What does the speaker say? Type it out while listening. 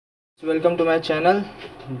Welcome to my channel.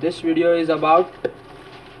 This video is about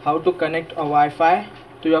how to connect a Wi-Fi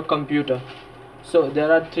to your computer. So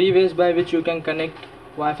there are three ways by which you can connect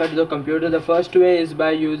Wi-Fi to the computer. The first way is by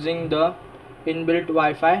using the inbuilt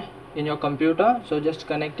Wi-Fi in your computer. So just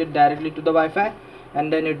connect it directly to the Wi-Fi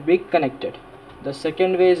and then it will be connected. The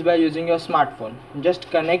second way is by using your smartphone. Just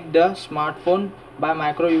connect the smartphone by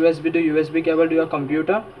micro USB to USB cable to your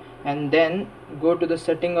computer and then go to the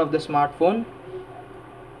setting of the smartphone.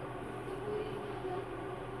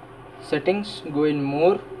 Settings, go in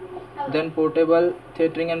more, then portable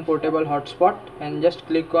tethering and portable hotspot, and just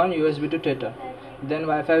click on USB to tether. Then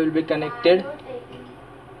Wi-Fi will be connected.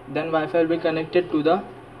 To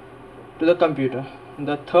the computer.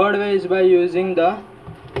 The third way is by using the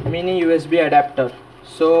mini USB adapter.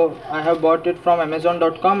 So I have bought it from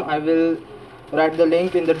amazon.com. I will write the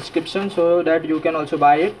link in the description so that you can also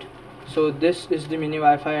buy it. So this is the mini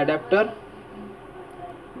Wi-Fi adapter.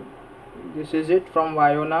 This is it from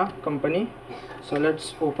Viona company. So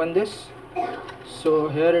let's open this. So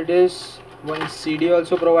here it is, one CD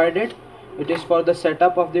also provided. It is for the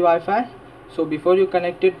setup of the Wi-Fi. So before you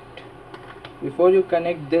connect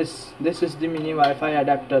this is the mini Wi-Fi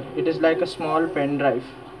adapter. It is like a small pen drive.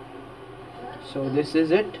 So this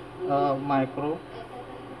is it, micro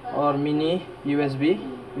or mini USB,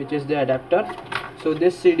 which is the adapter. So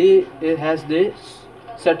this CD has this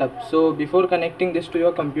setup. So before connecting this to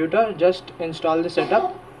your computer, just install the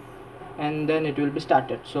setup and then it will be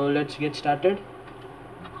started. So let's get started.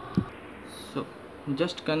 So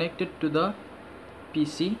just connect it to the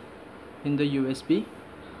PC in the USB.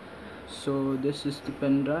 So this is the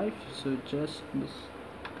pen drive. So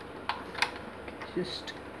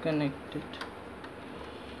just connect it.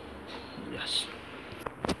 Yes.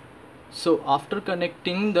 So after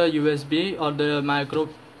connecting the USB or the micro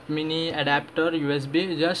mini adapter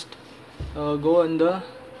USB, just open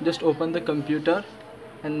the computer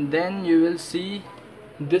and then you will see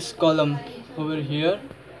this column over here,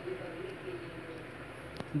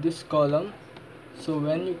 this column. So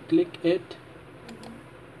when you click it,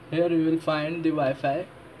 here you will find the Wi-Fi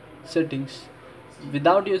settings.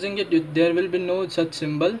 Without using it, there will be no such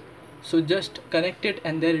symbol. So just connect it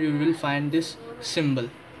and there you will find this symbol.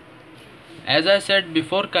 As I said,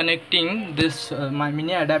 before connecting this my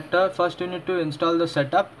mini adapter, first you need to install the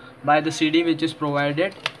setup by the CD which is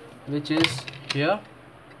provided, which is here.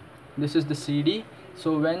 This is the CD.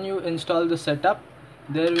 So when you install the setup,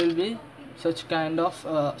 there will be such kind of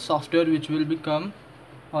software which will become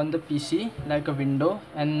on the PC like a window,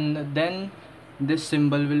 and then this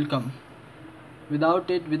symbol will come. Without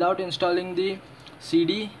installing the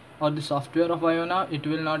CD or the software of Viona, it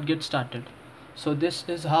will not get started. So this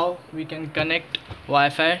is how we can connect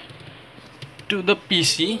Wi-Fi to the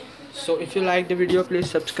PC. So if you like the video, please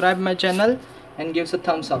subscribe my channel and give us a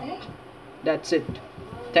thumbs up. That's it.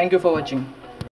 Thank you for watching.